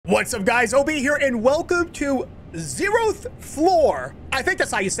What's up, guys? OB here, and welcome to 0th floor. I think that's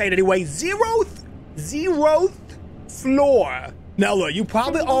how you say it anyway. 0th floor. Now look, you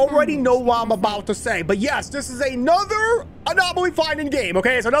probably already know what I'm about to say, but yes, this is another anomaly finding game,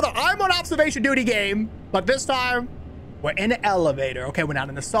 okay? It's another I'm on observation duty game, but this time we're in an elevator. Okay, we're not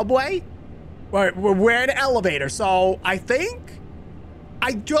in the subway. We're in an elevator, so I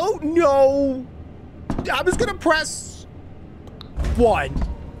don't know. I'm just gonna press 1.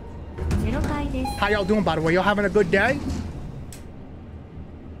 How y'all doing, by the way? Y'all having a good day?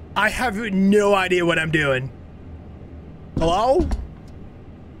 I have no idea what I'm doing. Hello?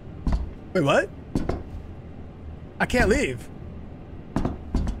 Wait, what? I can't leave.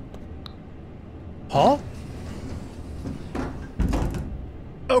 Huh?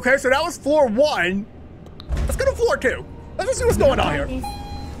 Okay, so that was floor 1. Let's go to floor 2. Let's just see what's going on here.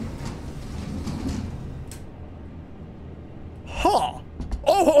 Huh.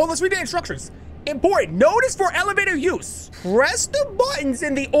 Oh, let's read the instructions. Important. Notice for elevator use. Press the buttons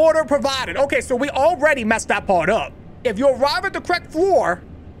in the order provided. Okay, so we already messed that part up. If you arrive at the correct floor,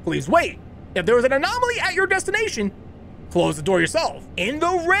 please wait. If there is an anomaly at your destination, close the door yourself. In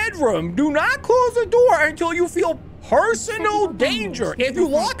the red room, do not close the door until you feel personal danger. If you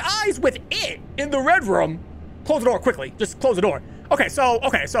lock eyes with it in the red room, close the door quickly. Just close the door. Okay, so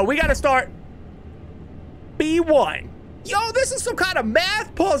we gotta start B1. Yo, this is some kind of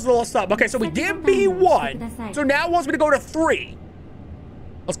math puzzle or something. Okay, so we did B1. So now it wants me to go to 3.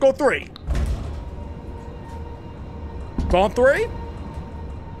 Let's go 3. Go on 3.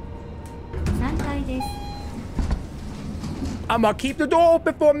 I'm gonna keep the door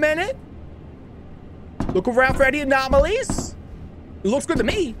open for a minute. Look around for any anomalies. It looks good to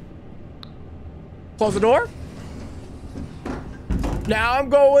me. Close the door. Now I'm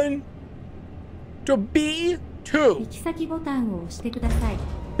going to B2.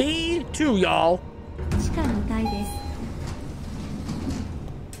 B2, y'all.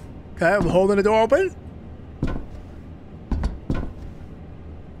 Okay, I'm holding the door open.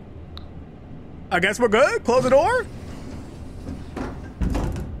 I guess we're good. Close the door.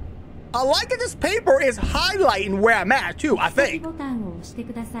 I like that this paper is highlighting where I'm at, too, I think.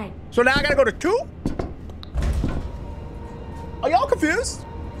 So now I gotta go to 2? Are y'all confused?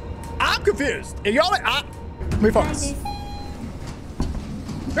 I'm confused. And y'all like, let me focus.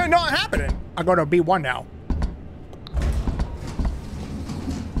 There's nothing happening. I go to B1 now.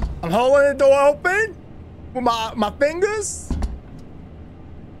 I'm holding the door open with my fingers.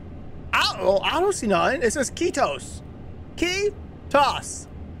 I don't see nothing. It says key toss. Key toss.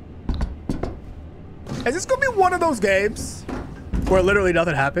 Is this gonna be one of those games where literally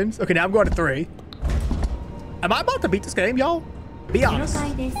nothing happens? Okay, now I'm going to 3. Am I about to beat this game, y'all? Be honest.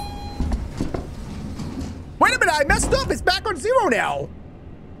 Wait a minute, I messed up. It's back on 0 now.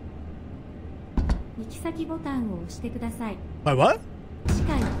 Wait, what?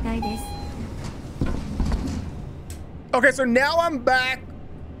 Okay, so now I'm back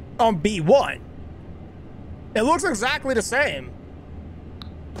on B1. It looks exactly the same.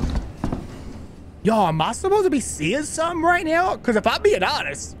 Yo, am I supposed to be seeing something right now? Because if I'm being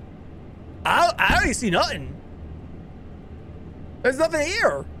honest, I don't see nothing. There's nothing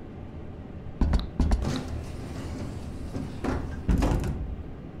here.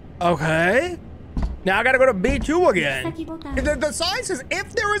 Okay. Now I gotta go to B2 again. The sign says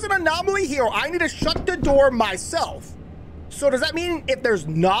if there is an anomaly here, I need to shut the door myself. So does that mean if there's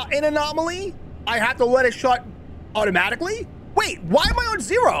not an anomaly, I have to let it shut automatically? Wait, why am I on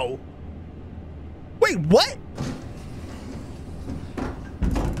 0? Wait, what?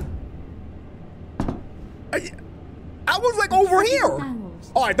 I was like over here.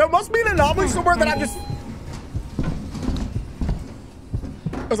 All right, there must be an anomaly somewhere that I just...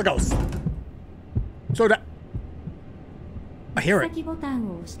 There's a ghost. So that... I hear it.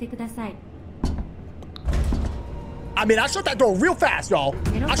 I mean, I shut that door real fast, y'all.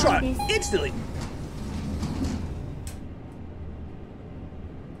 I shut it instantly.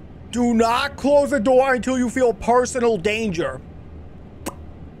 Do not close the door until you feel personal danger.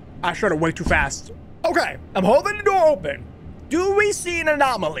 I shut it way too fast. Okay, I'm holding the door open. Do we see an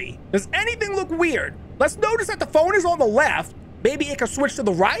anomaly? Does anything look weird? Let's notice that the phone is on the left. Maybe it can switch to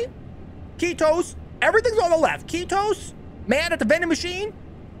the right. Ketos, everything's on the left. Ketos, man at the vending machine,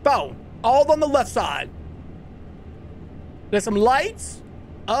 phone, all on the left side. There's some lights.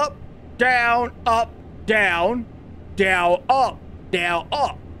 Up, down, down, up, down,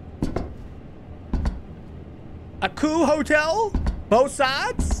 up. A cool hotel, both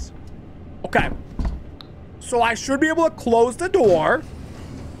sides. Okay. So I should be able to close the door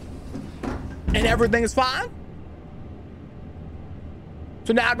and everything is fine.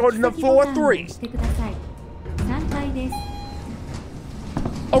 So now I go to the floor 3.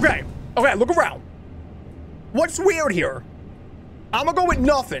 Okay. Okay, look around. What's weird here? I'm gonna go with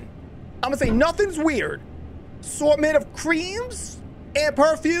nothing. I'm gonna say nothing's weird. Assortment of creams and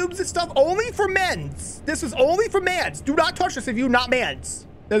perfumes and stuff only for men's. This is only for men's. Do not touch this if you're not men's.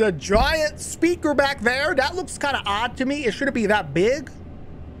 There's a giant speaker back there. That looks kind of odd to me. It shouldn't be that big.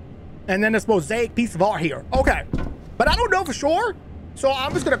 And then this mosaic piece of art here. Okay. But I don't know for sure. So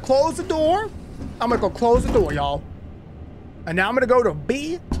I'm just gonna close the door. I'm gonna go close the door, y'all. And now I'm gonna go to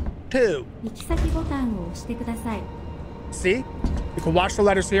B2. See? You can watch the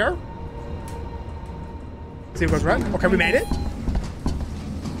letters here. See what goes right? Okay, we made it.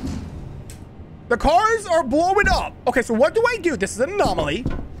 The cars are blowing up. Okay, so what do I do? This is an anomaly.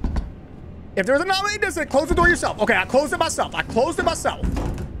 If there's an anomaly, does it close the door yourself? Okay, I closed it myself. I closed it myself.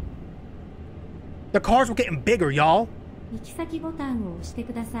 The cars were getting bigger, y'all. So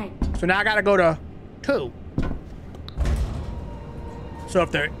now I gotta go to 2. So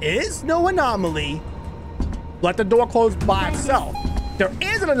if there is no anomaly, let the door close by itself. There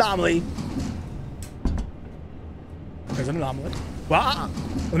is an anomaly. There's an anomaly. Well,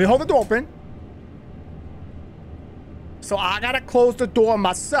 let me hold the door open. So I gotta close the door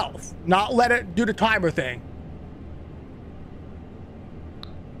myself, not let it do the timer thing.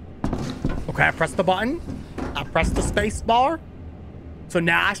 Okay, I pressed the button. I pressed the space bar. So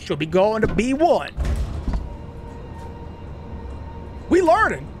now I should be going to B1. We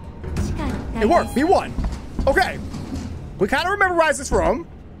learning. It worked, B1. Okay. We kind of memorized this room.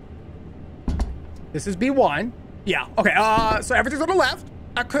 This is B1. Yeah, okay, so everything's on the left.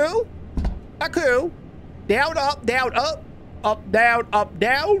 Aku. Aku. Down, up, down, up. Up, down, up,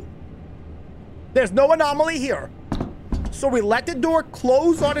 down. There's no anomaly here. So we let the door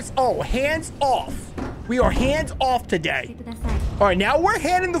close on its own. Hands off. We are hands off today. All right, now we're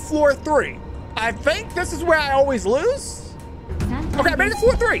handing the floor 3. I think this is where I always lose. Okay, I made it to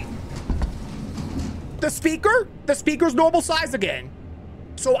floor 3. The speaker's normal size again.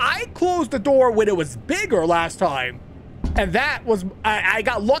 So I closed the door when it was bigger last time. And that was, I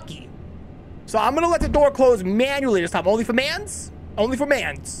got lucky. So I'm gonna let the door close manually this time. Only for mans? Only for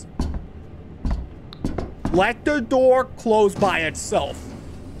mans. Let the door close by itself.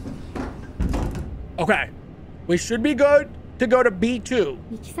 Okay. We should be good to go to B2.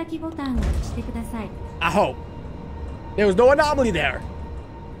 I hope. There was no anomaly there.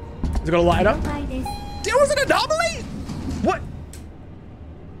 Is it gonna light up? There was an anomaly? What?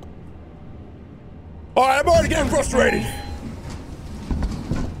 All right, I'm already getting frustrated.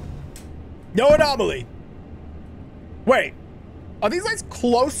 No anomaly. Wait, are these lights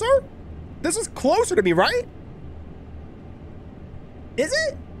closer? This is closer to me, right? Is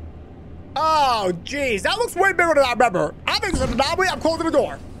it? Oh, geez, that looks way bigger than I remember. I think it's an anomaly. I'm closing the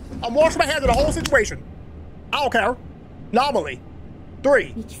door. I'm washing my hands of the whole situation. I don't care. Anomaly.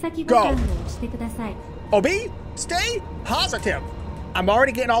 3. Go. OB, stay positive. I'm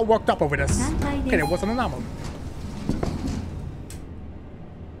already getting all worked up over this. Okay, there was an anomaly.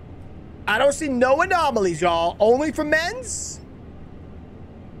 I don't see no anomalies, y'all. Only for men's.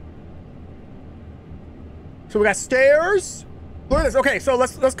 So we got stairs. Look at this. Okay, so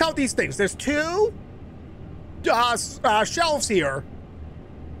let's count these things. There's 2 shelves here,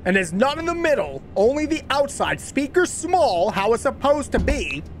 and there's none in the middle. Only the outside. Speaker small, how it's supposed to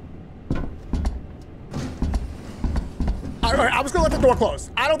be. I'm just gonna let the door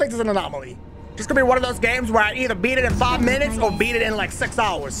close. I don't think there's an anomaly. It's gonna be one of those games where I either beat it in 5 minutes or beat it in like 6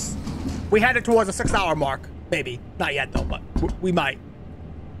 hours. We headed towards a 6-hour mark. Maybe. Not yet though, but we might.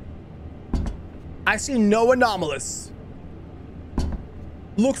 I see no anomalous.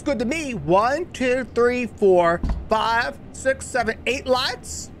 Looks good to me. 1, 2, 3, 4, 5, 6, 7, 8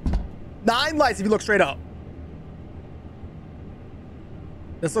 lights. 9 lights if you look straight up.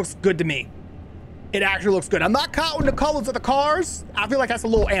 This looks good to me. It actually looks good. I'm not counting the colors of the cars. I feel like that's a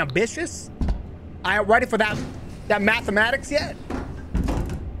little ambitious. I ain't ready for that mathematics yet.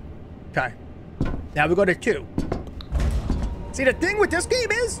 Okay. Now we go to 2. See, the thing with this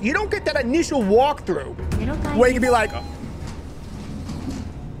game is you don't get that initial walkthrough where you can be like, oh.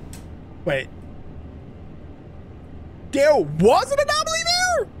 Wait. There was an anomaly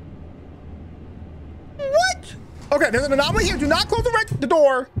there? What? Okay, there's an anomaly here. Do not close the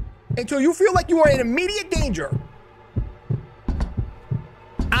door until you feel like you are in immediate danger.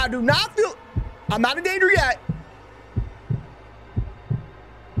 I do not feel... I'm not in danger yet.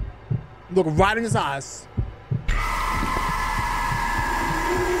 Look right in his eyes.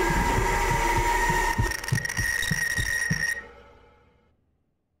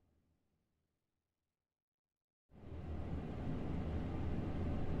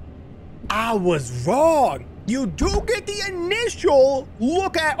 I was wrong. You do get the initial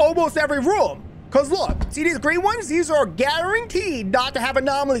look at almost every room. Because look, see these green ones? These are guaranteed not to have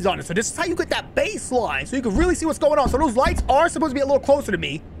anomalies on it. So this is how you get that baseline. So you can really see what's going on. So those lights are supposed to be a little closer to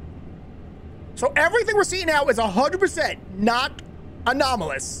me. So everything we're seeing now is 100% not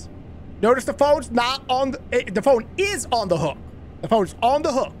anomalous. Notice the phone's not on the phone is on the hook. The phone's on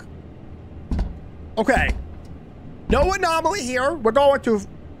the hook. Okay. No anomaly here. We're going to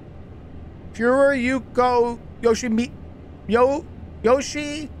Fura Yuko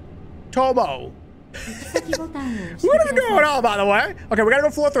Yoshi Tomo. What is going on, by the way? Okay, we gotta go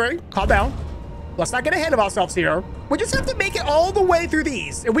floor 3. Calm down. Let's not get ahead of ourselves here. We just have to make it all the way through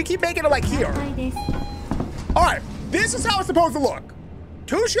these. And we keep making it like here. All right, this is how it's supposed to look.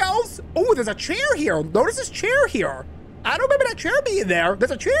 2 shelves. Oh, there's a chair here. Notice this chair here. I don't remember that chair being there.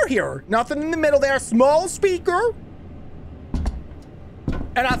 There's a chair here. Nothing in the middle there. Small speaker.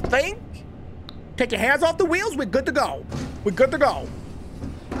 And I think, take your hands off the wheels. We're good to go. We're good to go.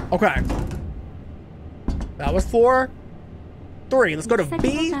 Okay. That was floor 3. Let's go to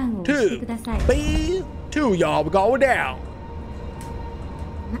B2. B2, y'all. We're going down.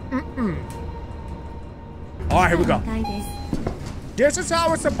 All right, here we go. This is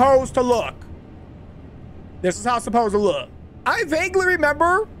how it's supposed to look. This is how it's supposed to look. I vaguely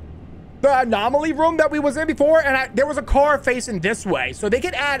remember the anomaly room that we was in before, and there was a car facing this way. So they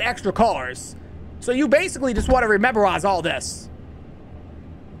could add extra cars. So you basically just want to memorize all this.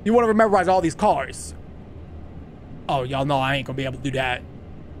 You want to memorize all these cars. Oh, y'all know I ain't gonna be able to do that.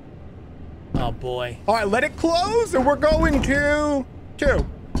 Oh boy. All right, let it close, and we're going to 2.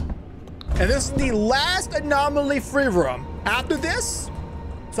 And this is the last anomaly free room. After this,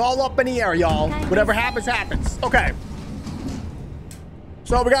 it's all up in the air, y'all. Whatever happens, happens. Okay.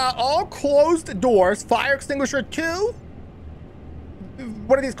 So we got all closed doors. Fire extinguisher 2.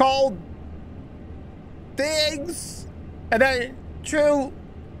 What are these called? Things. And then 2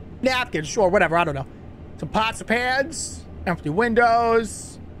 napkins. Sure, whatever. I don't know. Some pots and pans. Empty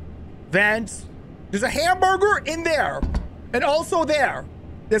windows. Vents. There's a hamburger in there. And also there.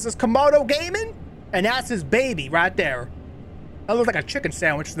 This is Komodo Gaming. And that's his baby right there. That looks like a chicken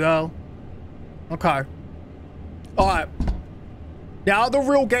sandwich, though. Okay. All right. Now the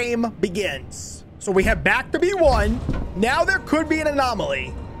real game begins. So we head back to B1. Now there could be an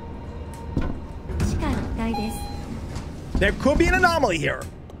anomaly. There could be an anomaly here.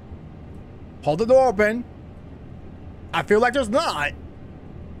 Hold the door open. I feel like there's not.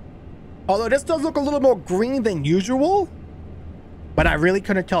 Although this does look a little more green than usual. But I really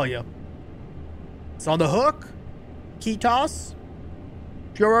couldn't tell you. It's on the hook. Key toss.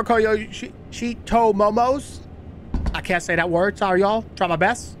 Shiroko Shito Momos. I can't say that word. Sorry, y'all. Try my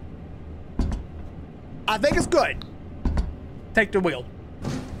best. I think it's good. Take the wheel.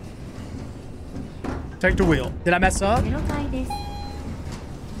 Take the wheel. Did I mess up?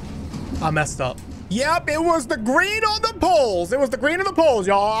 I messed up. Yep, it was the green on the poles. It was the green on the poles,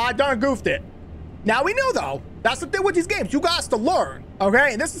 y'all. I done goofed it. Now we know, though. That's the thing with these games. You guys to learn,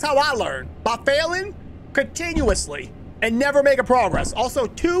 okay? And this is how I learn. By failing continuously and never making progress. Also,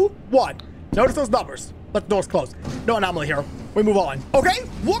 2, 1. Notice those numbers. Let the doors close. No anomaly here. We move on. Okay,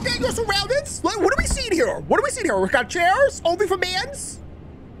 look at your surroundings. What do we see here? What do we see here? We got chairs only for mans.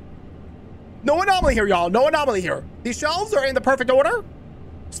 No anomaly here, y'all. No anomaly here. These shelves are in the perfect order.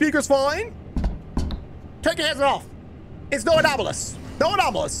 Speaker's fine. Take your hands off. It's no anomalous. No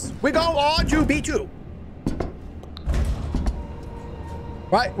anomalous. We go on to B2.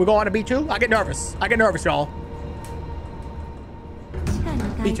 Right, we go on to B2. I get nervous. I get nervous, y'all.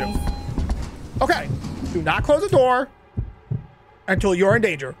 B2. Okay. Do not close the door until you're in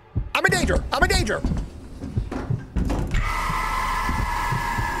danger. I'm in danger. I'm in danger.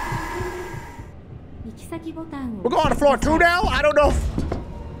 We're going to floor 2 now? I don't know.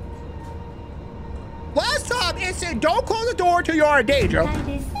 Last time it said don't close the door until you're in danger.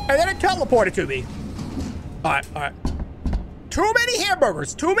 And then it teleported to me. All right, all right. Too many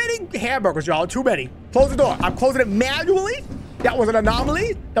hamburgers. Too many hamburgers, y'all. Too many. Close the door. I'm closing it manually. That was an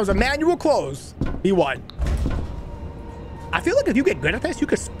anomaly. That was a manual close. B1. I feel like if you get good at this, you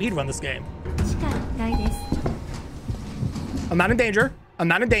could speedrun this game. I'm not in danger. I'm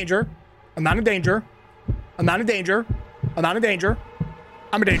not in danger. I'm not in danger. I'm not in danger. I'm not in danger.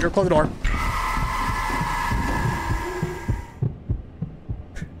 I'm in danger. Close the door.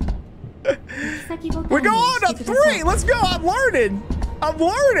 We're going to 3. Let's go. I'm learning. I'm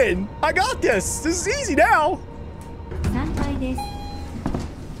learning. I got this. This is easy now.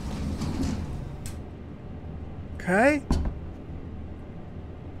 Okay.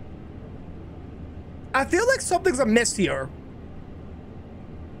 I feel like something's amiss here.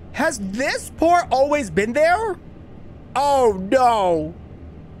 Has this port always been there? Oh, no.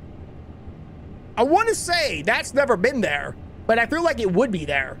 I want to say that's never been there, but I feel like it would be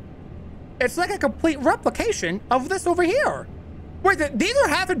there. It's like a complete replication of this over here. Wait, these are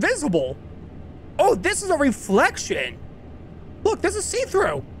half invisible. Oh, this is a reflection. Look, this is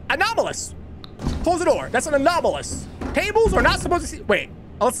see-through. Anomalous. Close the door. That's an anomalous. Tables are not supposed to see. Wait,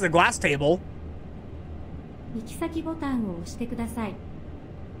 unless it's a glass table.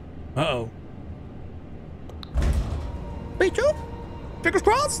 Uh-oh. Me too? Fingers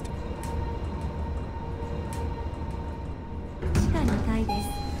crossed?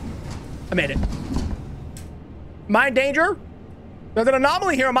 I made it. Am I in danger? There's an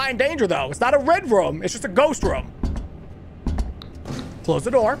anomaly here. Am I in danger, though? It's not a red room. It's just a ghost room. Close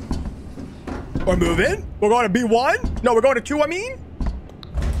the door. We're moving. We're going to B1. No, we're going to 2, I mean.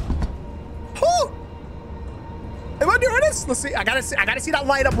 Whew. Am I doing this? Let's see. I gotta see that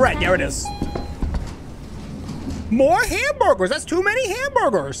light up red. There it is. More hamburgers. That's too many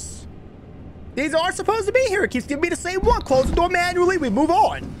hamburgers. These aren't supposed to be here. It keeps giving me the same one. Close the door manually. We move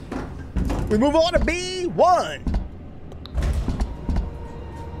on. We move on to B1.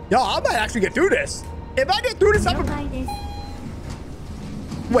 Yo, I might actually get through this. If I get through this, I'm gonna...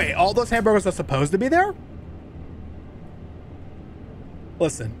 Wait, all those hamburgers are supposed to be there?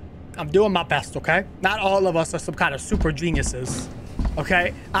 Listen, I'm doing my best, okay? Not all of us are some kind of super geniuses,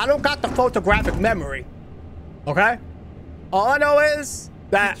 okay? I don't got the photographic memory, okay? All I know is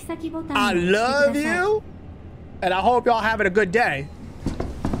that I love you, and I hope y'all having a good day.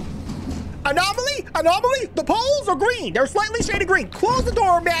 Anomaly? Anomaly? The poles are green. They're slightly shaded green. Close the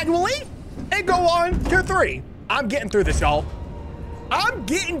door manually and go on to 3. I'm getting through this, y'all. I'm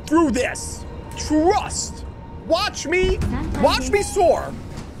getting through this. Trust. Watch me soar.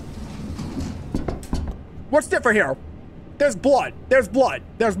 What's different here? There's blood. There's blood.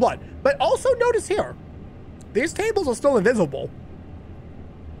 There's blood. But also notice here, these tables are still invisible.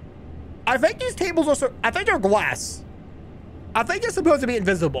 I think these tables are, I think they're glass. I think they're supposed to be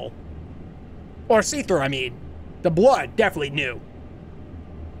invisible. Or see-through, I mean. The blood definitely new.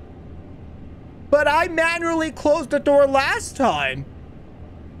 But I manually closed the door last time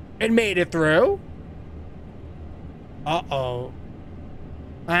and made it through. Uh-oh.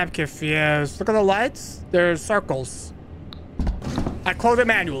 I'm confused. Look at the lights. There's circles. I closed it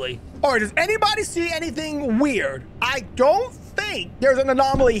manually. All right, does anybody see anything weird? I don't think there's an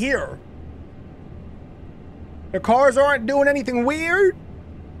anomaly here. The cars aren't doing anything weird.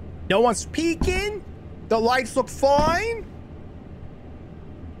 No one's peeking. The lights look fine.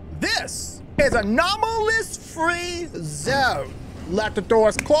 This is anomalous-free zone. Let the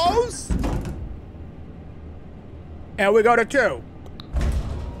doors close. And we go to 2.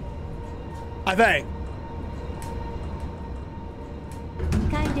 I think.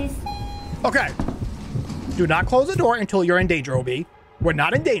 Okay. Do not close the door until you're in danger, OB. We're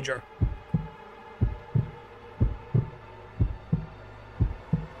not in danger.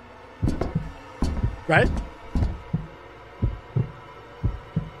 Right?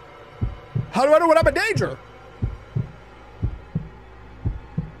 How do I know when I'm in danger?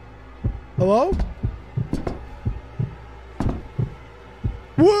 Hello?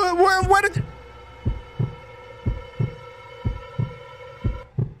 Where did...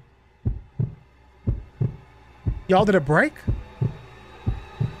 Y'all, did it break?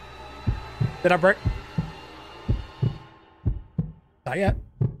 Did I break? Not yet.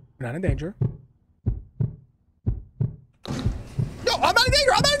 We're not in danger. No, I'm not in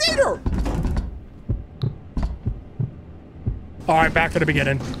danger! I'm not in danger! Alright, back to the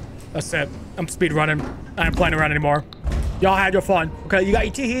beginning. That's it. I'm speed running. I ain't playing around anymore. Y'all had your fun. Okay, you got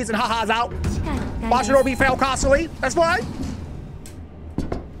your tee-hees and ha-has out. Watch it or be fail constantly. That's fine.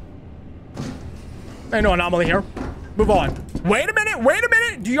 Ain't no anomaly here. Move on. Wait a minute. Wait a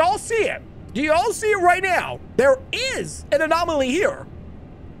minute. Do y'all see it? Do y'all see it right now? There is an anomaly here.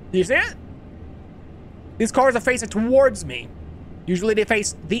 Do you see it? These cars are facing towards me. Usually they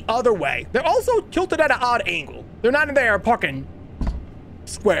face the other way. They're also tilted at an odd angle. They're not in there parking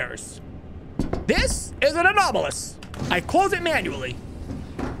squares. This is an anomalous. I close it manually.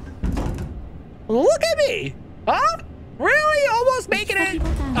 Look at me. Huh? Really? Almost making it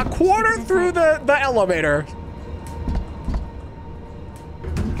a quarter through the elevator.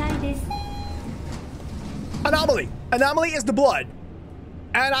 Anomaly. Anomaly is the blood.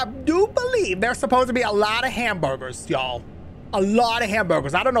 And I do believe there's supposed to be a lot of hamburgers, y'all. A lot of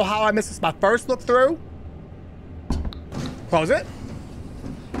hamburgers. I don't know how I missed this my first look through. Close it.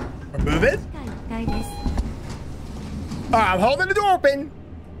 Remove it. All right, I'm holding the door open.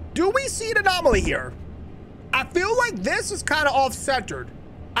 Do we see an anomaly here? I feel like this is kind of off-centered.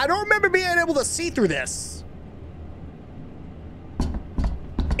 I don't remember being able to see through this.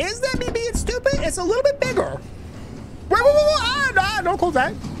 Is that me being stupid? It's a little bit bigger. Wait. Don't close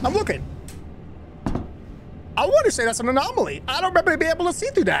that. I'm looking. I want to say that's an anomaly. I don't remember being able to see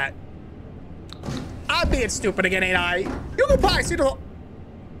through that. I'm being stupid again, ain't I? You can probably see the...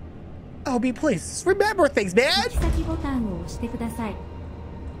 Oh, please. Remember things, man.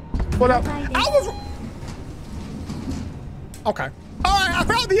 Well, I was... Okay. All right, I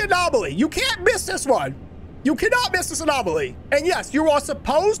found the anomaly. You can't miss this one. You cannot miss this anomaly. And yes, you are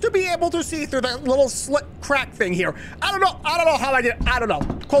supposed to be able to see through that little slit crack thing here. I don't know how I did it. I don't know.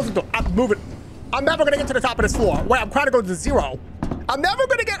 Close the door. I'm moving. I'm never going to get to the top of this floor. Wait, I'm trying to go to 0. I'm never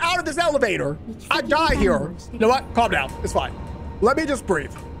going to get out of this elevator. I die here. You know what? Calm down. It's fine. Let me just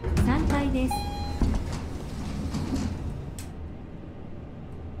breathe.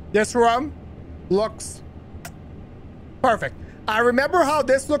 This room looks perfect. I remember how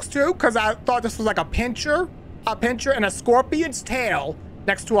this looks too, because I thought this was like a pincher and a scorpion's tail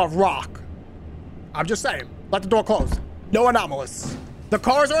next to a rock. I'm just saying, let the door close. No anomalies. The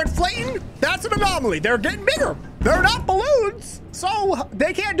cars are inflating. That's an anomaly. They're getting bigger. They're not balloons, so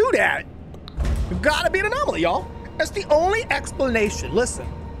they can't do that. Gotta be an anomaly, y'all. That's the only explanation. Listen,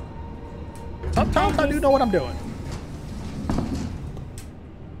 sometimes I do know what I'm doing.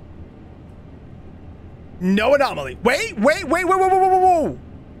 No anomaly. Wait.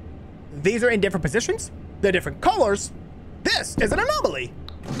 These are in different positions. They're different colors. This is an anomaly.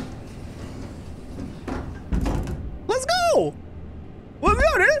 Let's go. I'm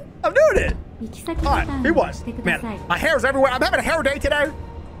doing it. I'm doing it. All right, here was. Man, my hair's everywhere. I'm having a hair day today.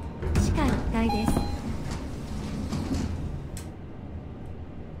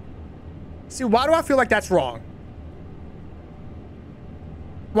 See, why do I feel like that's wrong?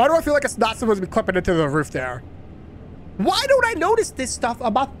 Why do I feel like it's not supposed to be clipping into the roof there? Why don't I notice this stuff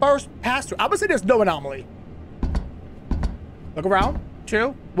on my first pass through? I'm gonna say there's no anomaly. Look around.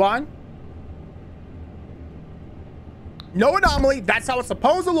 2, 1. No anomaly. That's how it's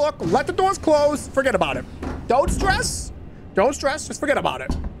supposed to look. Let the doors close. Forget about it. Don't stress. Don't stress. Just forget about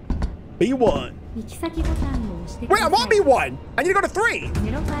it. B1. Wait, I'm on B1. I need to go to 3.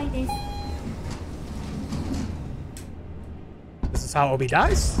 This is how Obi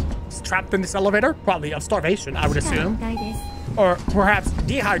dies. He's trapped in this elevator, probably of starvation, I would assume. Or perhaps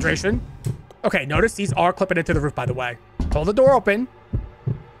dehydration. Okay, notice these are clipping into the roof, by the way. Hold the door open.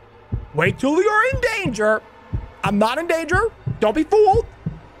 Wait till you're in danger. I'm not in danger. Don't be fooled.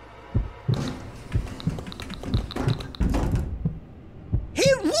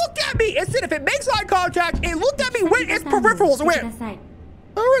 He looked at me. It said if it makes eye contact, it looked at me with its peripherals. Wait.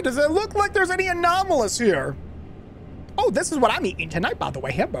 All right, does it look like there's any anomalous here? Oh, this is what I'm eating tonight, by the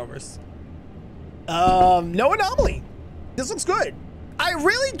way, hamburgers. No anomaly. This looks good. I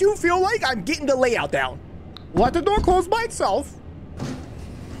really do feel like I'm getting the layout down. Let the door close by itself.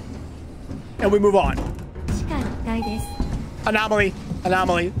 And we move on. Anomaly.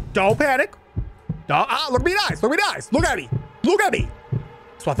 Anomaly. Don't panic. Don't, look at me eyes. Look at me eyes. Look at me. Look at me.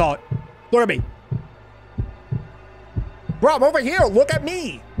 That's what I thought. Look at me. Bro, I'm over here. Look at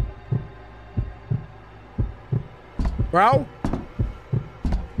me. Bro.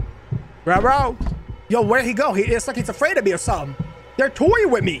 Bro. Yo, where'd he go? It's like he's afraid of me or something. They're toying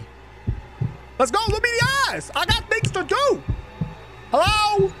with me. Let's go. Look me in the eyes. I got things to do.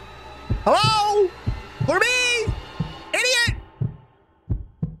 Hello? Hello? Look at me. Idiot.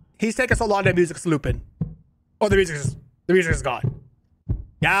 He's taking so long that music's looping. Oh, the music is gone.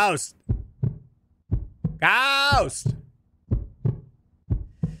 Ghost. Ghost.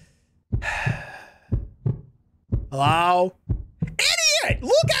 Hello? Idiot!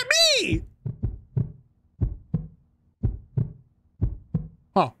 Look at me!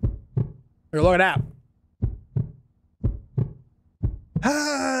 Huh. Here, look at that.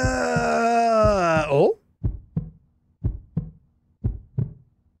 Oh?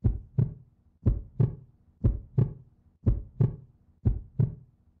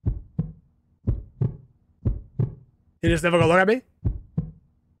 He just never gonna look at me?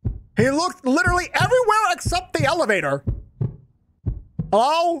 He looked literally everywhere except the elevator.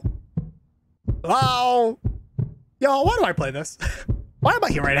 Hello? Hello? Yo, why do I play this? Why am I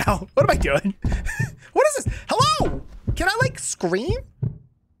here right now? What am I doing? What is this? Hello? Can I like scream?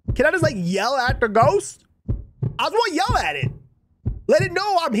 Can I just like yell at the ghost? I just want to yell at it. Let it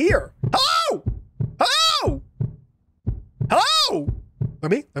know I'm here. Hello? Hello? Hello?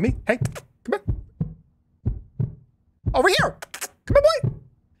 Let me. Hey, come here. Over here. Come here, boy.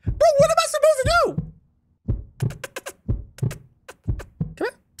 Bro, what am I supposed to do? Come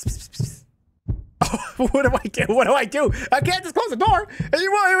here. Oh, What do I do? What do I do? I can't just close the door.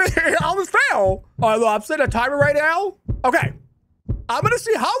 I'll just fail. All right, look, I'm setting a timer right now. Okay. I'm going to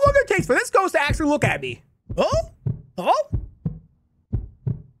see how long it takes for this ghost to actually look at me. Oh? Oh?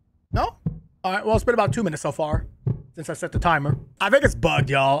 No? All right, well, it's been about 2 minutes so far since I set the timer. I think it's bugged,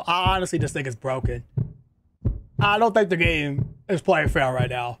 y'all. I honestly just think it's broken. I don't think the game is playing fair right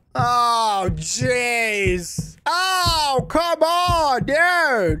now. Oh, jeez. Oh, come on,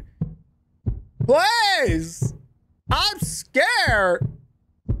 dude. Please. I'm scared.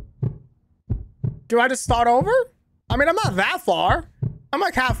 Do I just start over? I mean, I'm not that far. I'm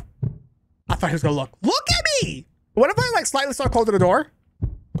like half. I thought he was gonna look. Look at me. What if I like slightly start closing the door?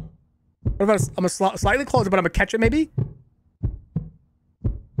 What if I'm gonna slightly close it, but I'm gonna catch it maybe?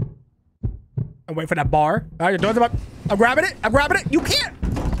 I'm waiting for that bar. All right, your door's about. I'm grabbing it. I'm grabbing it. You can't.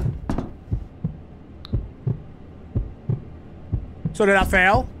 So did I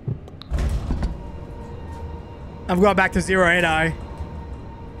fail? I'm going back to 0, ain't I?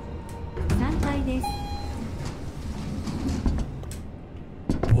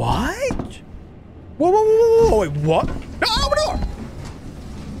 What? Whoa, whoa, whoa, whoa, whoa, wait, what? No, open the door!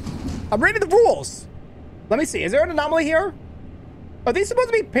 I'm reading the rules. Let me see, is there an anomaly here? Are these supposed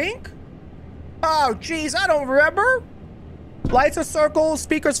to be pink? Oh, geez, I don't remember. Lights are circles,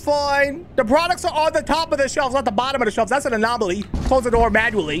 speakers fine. The products are on the top of the shelves, not the bottom of the shelves. That's an anomaly. Close the door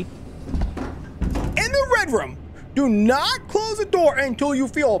manually. In the red room, do not close the door until you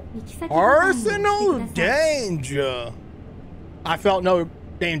feel personal danger. I felt no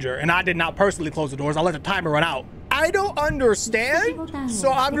danger, and I did not personally close the doors. I let the timer run out. I don't understand,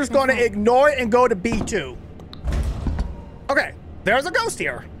 so I'm just going to ignore it and go to B2. Okay, there's a ghost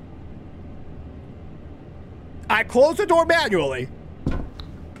here. I closed the door manually.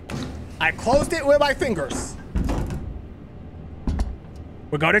 I closed it with my fingers.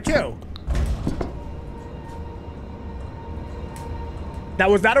 We go to 2. That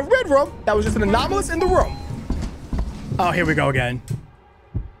was not a red room. That was just an anomalous in the room. Oh, here we go again.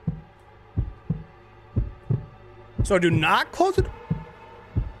 So do not close it.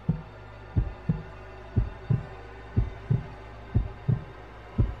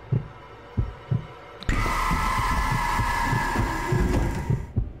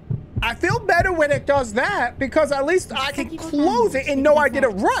 I feel better when it does that because at least I can close it and know I did it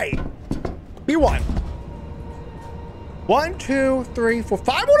right. B1. 1, 2, 3, 4,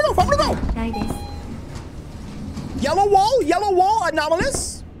 5 more to go. 5 more to go. Yellow wall,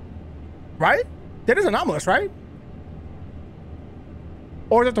 anomalous. Right? That is anomalous, right?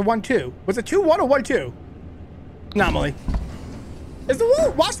 Or is it the 1, 2? Was it 2, 1 or 1, 2? Anomaly. Is the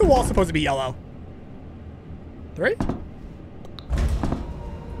wall, watch the wall supposed to be yellow? 3?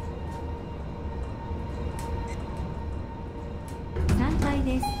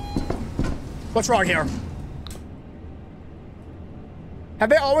 What's wrong here? Have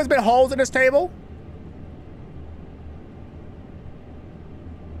there always been holes in this table?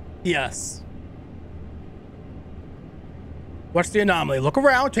 Yes. What's the anomaly? Look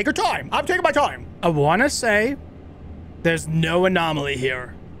around. Take your time. I'm taking my time. I want to say there's no anomaly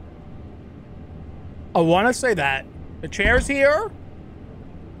here. I want to say that. The chair's here.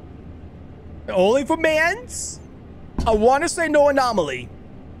 Only for mans. I want to say no anomaly.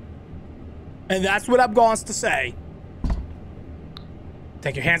 And that's what I'm going to say.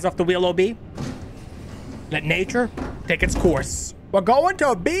 Take your hands off the wheel, OB. Let nature take its course. We're going to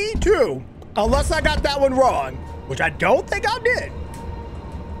B2. Unless I got that one wrong. Which I don't think I did.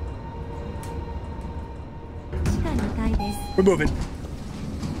 We're moving.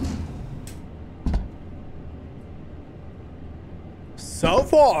 So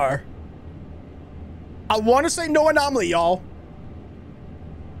far, I want to say no anomaly, y'all.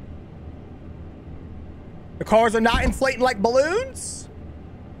 The cars are not inflating like balloons.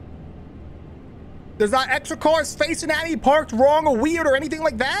 There's not extra cars facing at me, parked wrong or weird or anything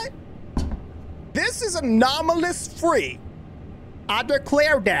like that. This is anomalous free. I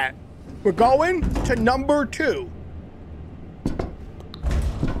declare that. We're going to number 2.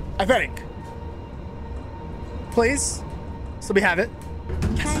 I think. Please. So we have it.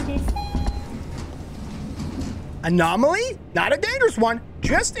 Yes. Anomaly? Not a dangerous one.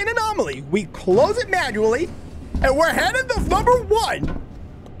 Just an anomaly. We close it manually. And we're headed to number 1.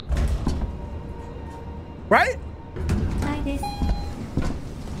 Right?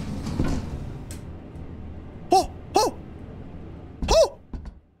 Oh, oh, oh, oh,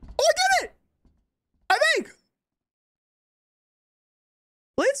 I did it. I think.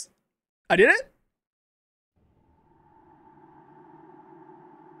 Please? I did it?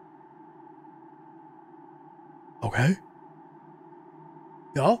 Okay.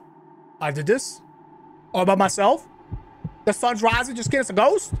 Yo, I did this. All by myself? The sun's rising, just kidding, it's a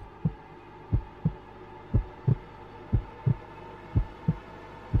ghost?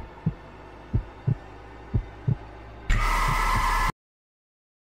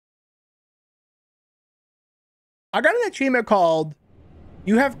 I got an achievement called,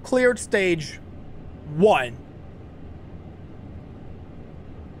 you have cleared stage 1.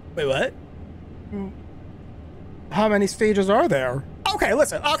 Wait, what? How many stages are there? Okay,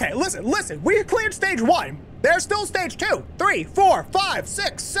 listen. We cleared stage 1. There's still stage 2, 3, 4, 5,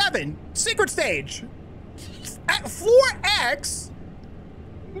 6, 7. Secret stage. At floor X?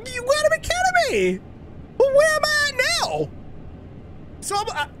 You gotta be kidding me. Well, where am I at now? So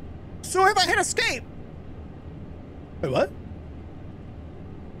if I hit escape. Wait, what?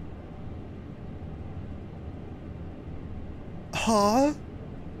 Huh?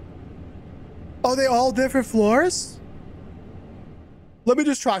 Are they all different floors? Let me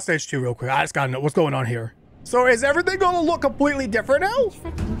just try stage 2 real quick. I just gotta know what's going on here. So is everything gonna look completely different now?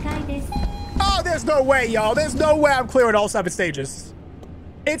 Oh, there's no way, y'all. There's no way I'm clearing all 7 stages.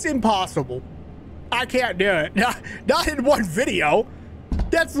 It's impossible. I can't do it. Not in one video.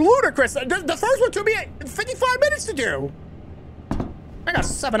 That's ludicrous. The first one took me 55 minutes to do. I got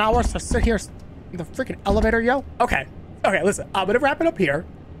 7 hours to sit here in the freaking elevator, yo. Okay, listen. I'm gonna wrap it up here.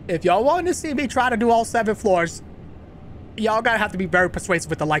 If y'all want to see me try to do all 7 floors, y'all gotta have to be very persuasive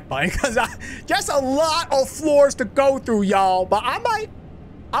with the like button, because just a lot of floors to go through, y'all. But I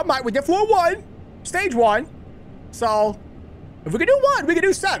might. We did floor 1, stage 1. So if we can do 1, we can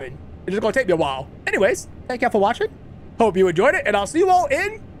do 7. It's just gonna take me a while. Anyways, thank y'all for watching. Hope you enjoyed it, and I'll see you all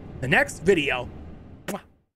in the next video.